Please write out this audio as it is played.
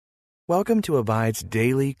Welcome to Abide's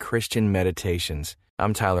Daily Christian Meditations.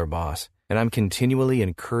 I'm Tyler Boss, and I'm continually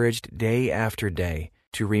encouraged day after day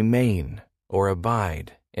to remain or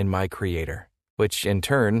abide in my Creator, which in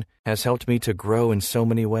turn has helped me to grow in so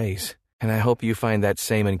many ways. And I hope you find that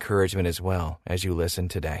same encouragement as well as you listen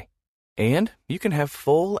today. And you can have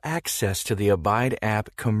full access to the Abide app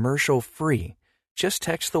commercial-free. Just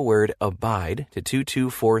text the word ABIDE to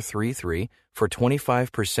 22433 for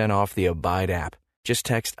 25% off the Abide app. Just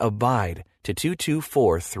text ABIDE to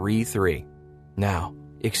 22433. Now,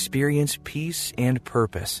 experience peace and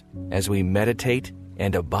purpose as we meditate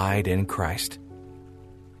and abide in Christ.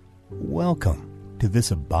 Welcome to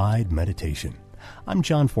this Abide Meditation. I'm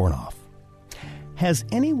John Fornoff. Has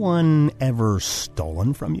anyone ever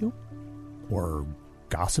stolen from you? Or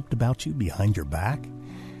gossiped about you behind your back?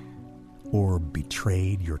 Or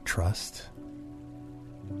betrayed your trust?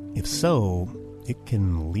 If so, it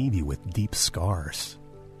can leave you with deep scars.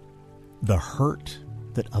 The hurt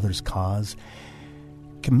that others cause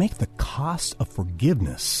can make the cost of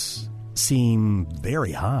forgiveness seem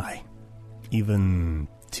very high, even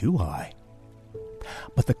too high.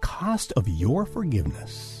 But the cost of your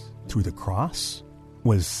forgiveness through the cross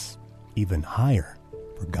was even higher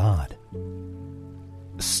for God.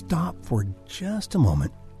 Stop for just a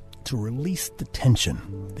moment to release the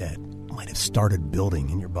tension that might have started building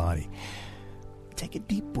in your body. Take a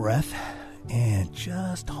deep breath and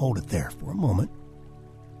just hold it there for a moment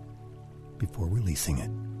before releasing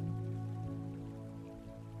it.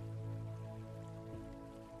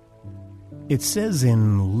 It says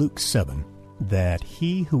in Luke 7 that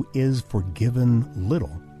he who is forgiven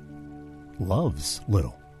little loves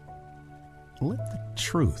little. Let the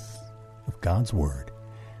truth of God's Word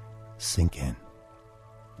sink in.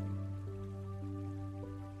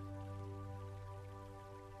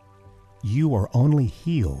 You are only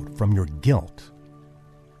healed from your guilt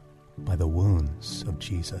by the wounds of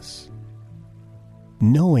Jesus.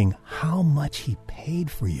 Knowing how much He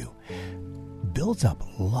paid for you builds up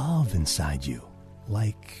love inside you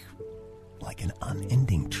like an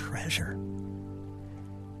unending treasure.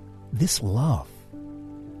 This love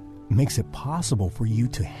makes it possible for you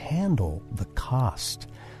to handle the cost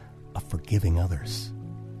of forgiving others.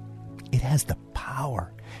 It has the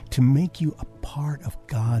power to make you a part of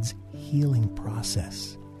God's healing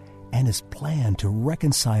process and His plan to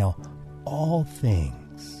reconcile all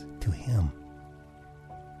things to Him.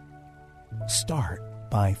 Start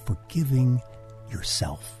by forgiving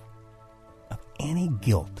yourself of any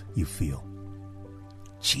guilt you feel.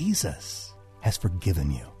 Jesus has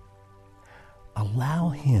forgiven you. Allow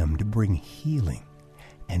Him to bring healing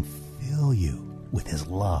and fill you with His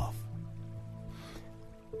love.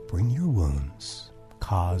 Bring your wounds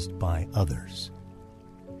caused by others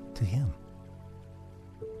to Him.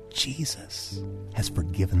 Jesus has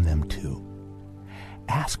forgiven them too.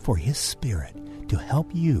 Ask for His Spirit to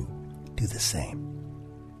help you do the same.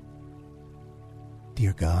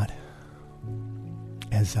 Dear God,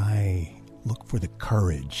 as I look for the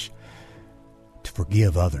courage to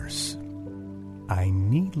forgive others, I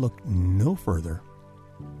need look no further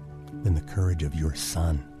than the courage of your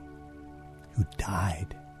Son, who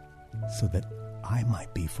died so that I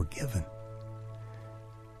might be forgiven.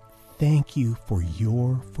 Thank you for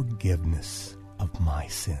your forgiveness of my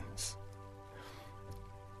sins.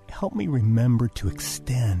 Help me remember to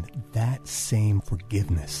extend that same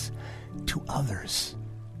forgiveness to others.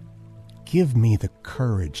 Give me the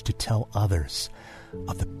courage to tell others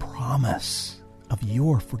of the promise of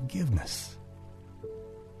your forgiveness.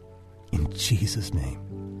 In Jesus' name,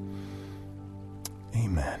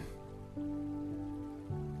 amen.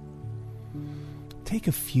 Take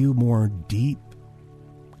a few more deep,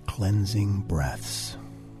 cleansing breaths.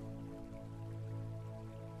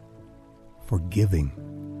 Forgiving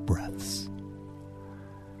breaths.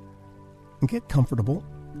 Get comfortable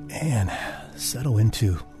and settle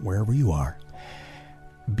into wherever you are,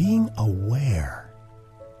 being aware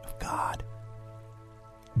of God,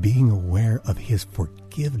 being aware of His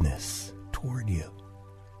forgiveness toward you,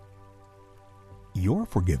 your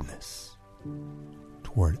forgiveness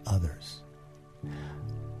toward others.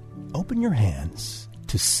 Open your hands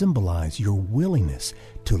to symbolize your willingness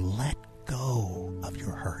to let go of your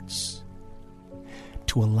hurts,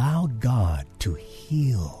 to allow God to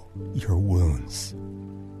heal your wounds.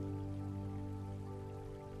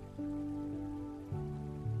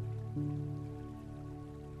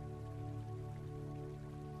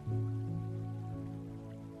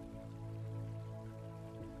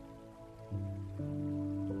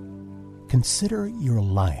 Consider your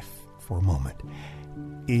life for a moment.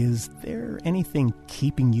 Is there anything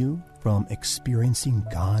keeping you from experiencing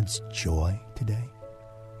God's joy today?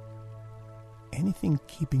 anything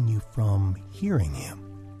keeping you from hearing Him?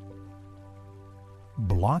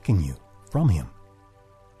 Blocking you from Him?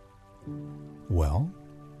 Well,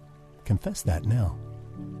 confess that now.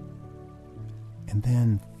 And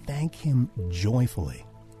then thank Him joyfully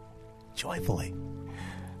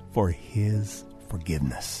for His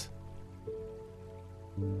forgiveness.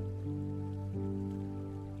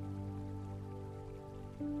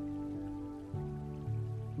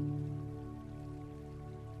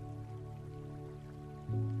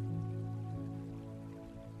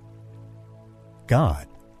 God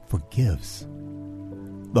forgives.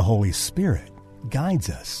 The Holy Spirit guides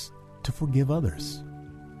us to forgive others.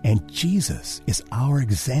 And Jesus is our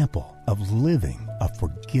example of living a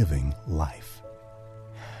forgiving life.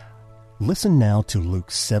 Listen now to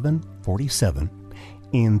Luke 7:47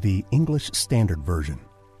 in the English Standard Version.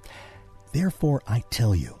 Therefore I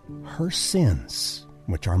tell you, her sins,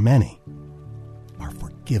 which are many, are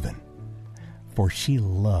forgiven, for she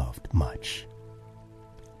loved much.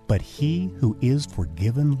 But he who is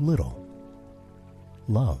forgiven little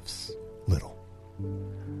loves little.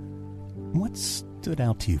 What stood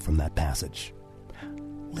out to you from that passage?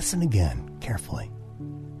 Listen again carefully.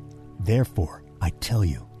 Therefore, I tell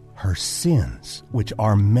you, her sins, which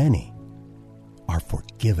are many, are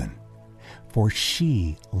forgiven, for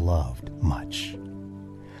she loved much.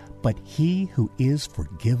 But he who is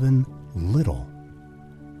forgiven little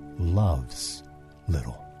loves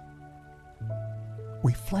little.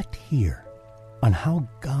 Reflect here on how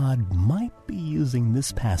God might be using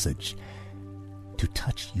this passage to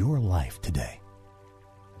touch your life today.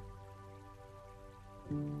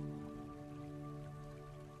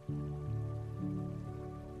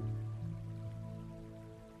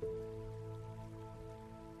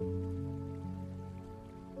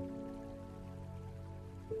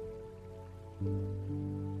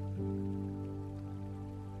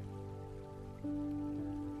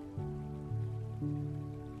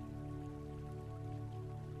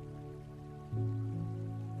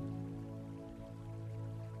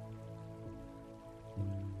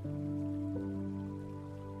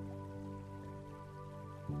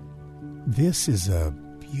 This is a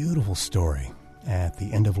beautiful story at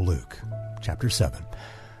the end of Luke, chapter 7.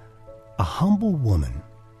 A humble woman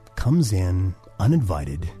comes in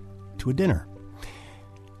uninvited to a dinner.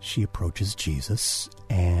 She approaches Jesus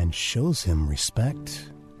and shows him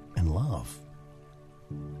respect and love.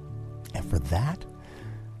 And for that,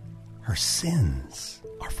 her sins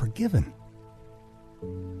are forgiven.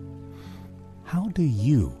 How do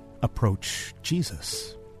you approach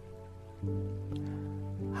Jesus?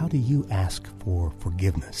 How do you ask for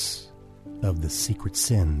forgiveness of the secret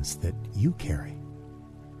sins that you carry?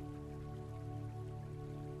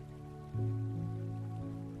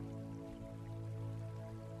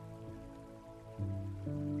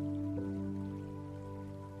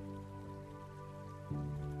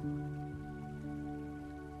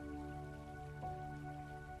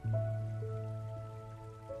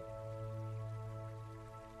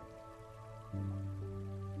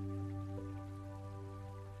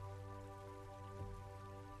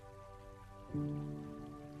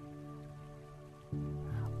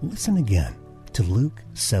 Listen again to Luke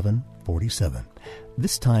 7:47,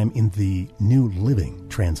 this time in the New Living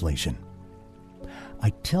Translation. I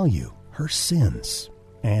tell you, her sins,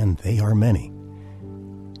 and they are many,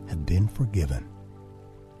 have been forgiven.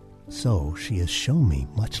 So she has shown me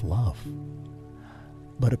much love.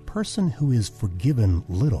 But a person who is forgiven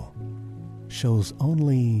little shows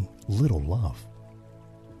only little love.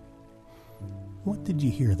 What did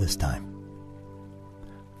you hear this time?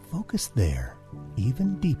 Focus there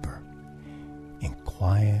even deeper in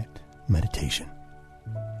quiet meditation.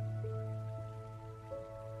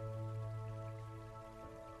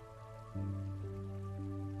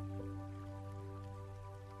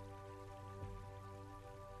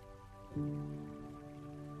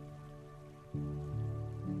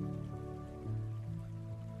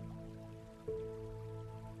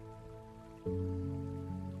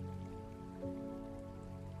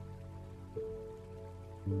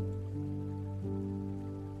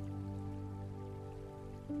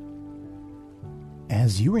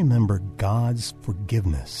 As you remember God's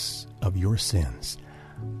forgiveness of your sins,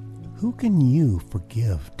 who can you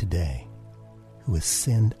forgive today who has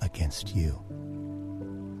sinned against you?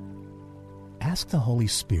 Ask the Holy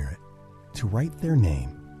Spirit to write their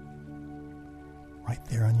name right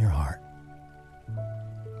there on your heart.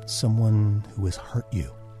 Someone who has hurt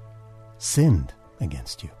you, sinned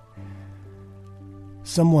against you.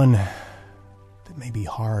 Someone that may be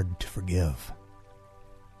hard to forgive.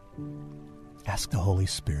 Ask the Holy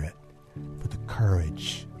Spirit for the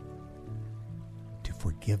courage to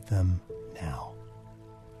forgive them now.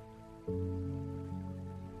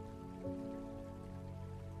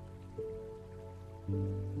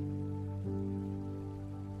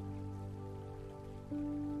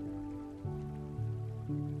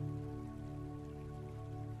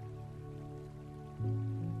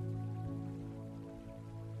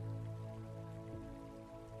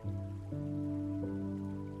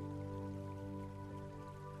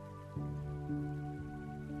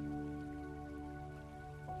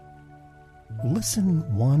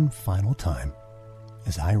 Listen one final time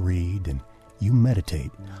as I read and you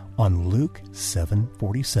meditate on Luke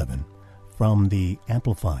 7:47 from the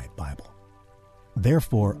Amplified Bible.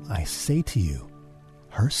 Therefore I say to you,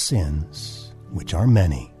 her sins, which are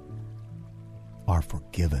many, are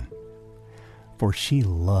forgiven, for she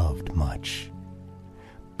loved much.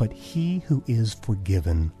 But he who is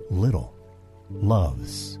forgiven little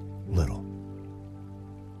loves little.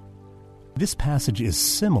 This passage is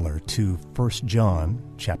similar to 1 John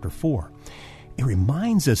chapter 4. It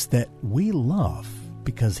reminds us that we love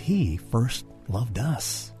because he first loved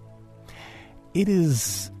us. It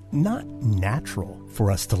is not natural for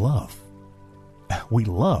us to love. We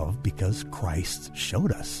love because Christ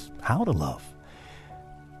showed us how to love.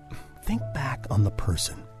 Think back on the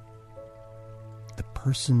person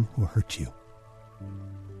who hurt you,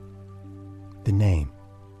 the name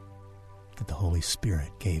that the Holy Spirit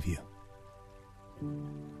gave you.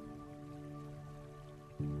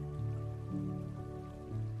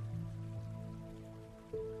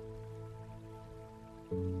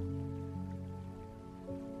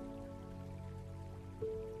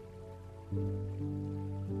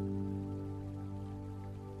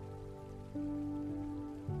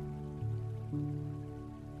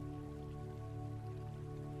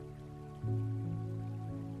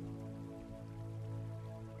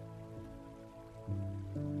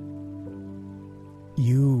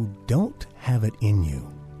 You don't have it in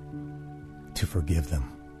you to forgive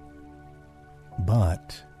them,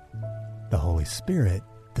 but the Holy Spirit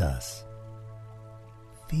does.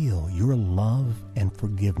 Feel your love and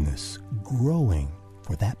forgiveness growing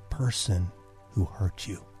for that person who hurt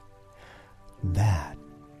you. That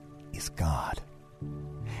is God.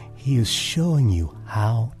 He is showing you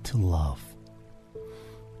how to love.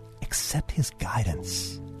 Accept His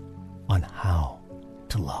guidance on how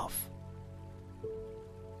to love.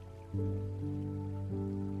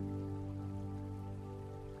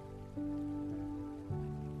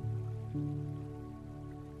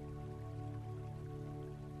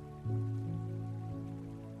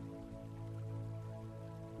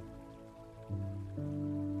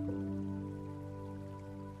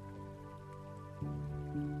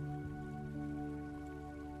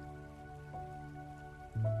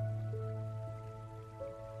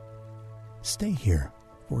 Stay here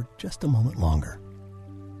for just a moment longer.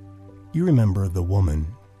 You remember the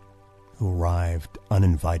woman who arrived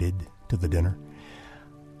uninvited to the dinner?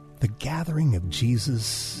 The gathering of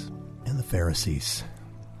Jesus and the Pharisees.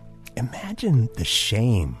 Imagine the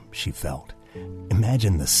shame she felt.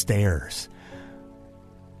 Imagine the stares.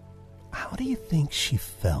 How do you think she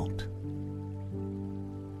felt?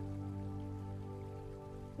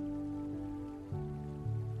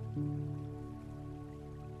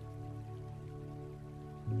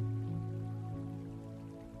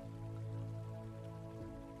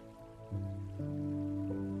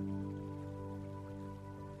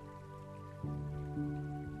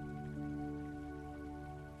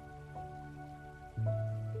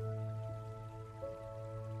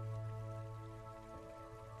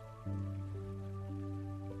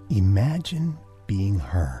 Imagine being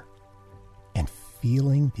her and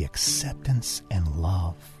feeling the acceptance and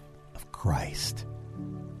love of Christ.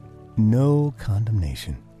 No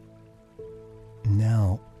condemnation.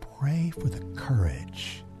 Now pray for the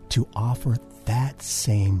courage to offer that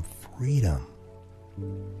same freedom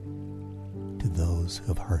to those who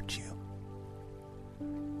have hurt you.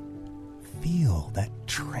 Feel that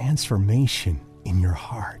transformation in your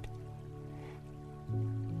heart.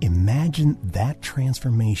 Imagine that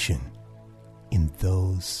transformation in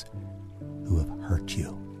those who have hurt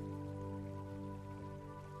you.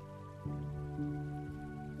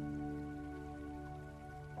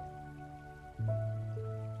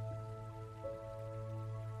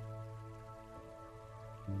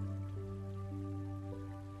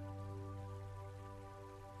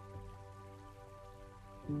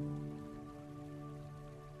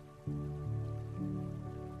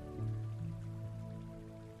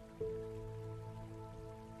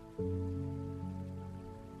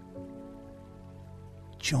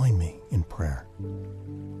 Join me in prayer.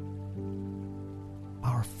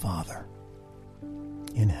 Our Father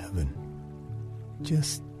in heaven,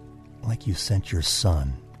 just like you sent your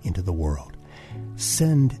Son into the world.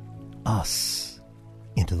 Send us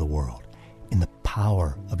into the world in the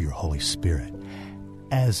power of your Holy Spirit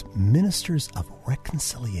as ministers of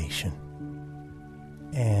reconciliation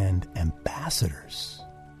and ambassadors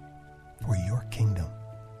for your kingdom.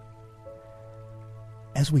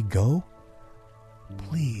 As we go,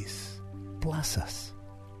 please bless us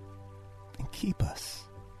and keep us.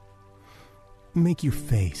 Make your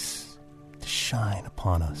face to shine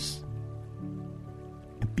upon us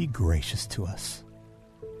and be gracious to us.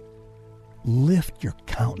 Lift your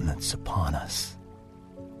countenance upon us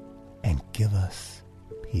and give us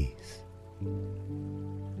peace. In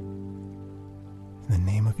the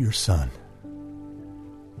name of your Son,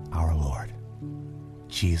 our Lord,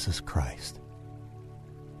 Jesus Christ.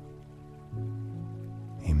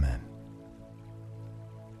 Amen.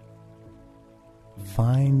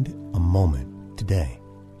 Find a moment today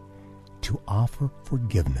to offer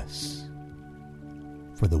forgiveness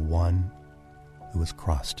for the one who has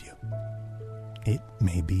crossed you. It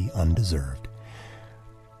may be undeserved,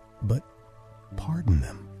 but pardon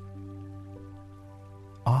them.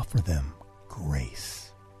 Offer them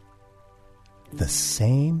grace, the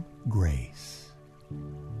same grace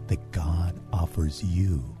that God offers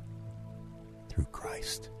you through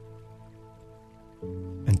Christ.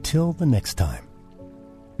 Until the next time,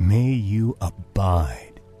 may you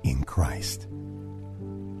abide in Christ.